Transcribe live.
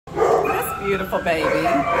beautiful baby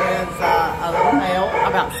is a little male,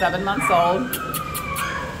 about 7 months old.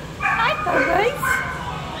 Hi, puppies.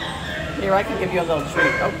 Here, I can give you a little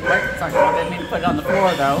treat. Oh, wait, sorry, I didn't mean to put it on the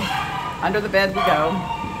floor, though. Under the bed we go.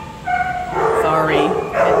 Sorry,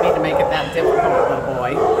 I didn't mean to make it that difficult, little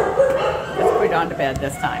boy. Let's put it on to bed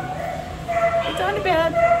this time. He's on to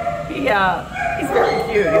bed. He's very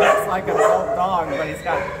cute. He looks like an adult dog, but he's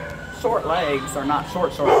got short legs, or not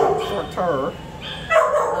short, but shorter.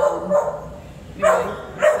 Anyway,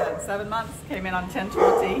 he said 7 months, came in on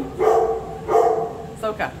 10/20.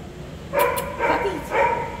 Soka. Puppies.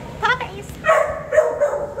 Puppies.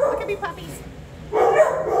 Look at me, puppies.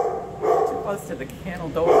 Too close to the kennel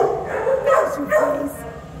door. There's your face.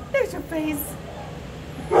 There's your face.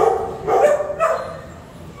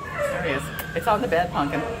 There he is. It's on the bed,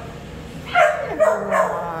 Pumpkin. There you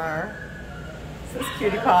are. This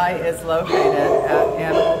cutie pie is located at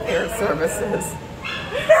Animal Care Services.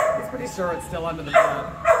 He's pretty sure it's still under the bed.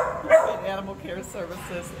 At Animal Care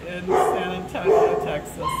Services in San Antonio,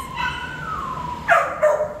 Texas.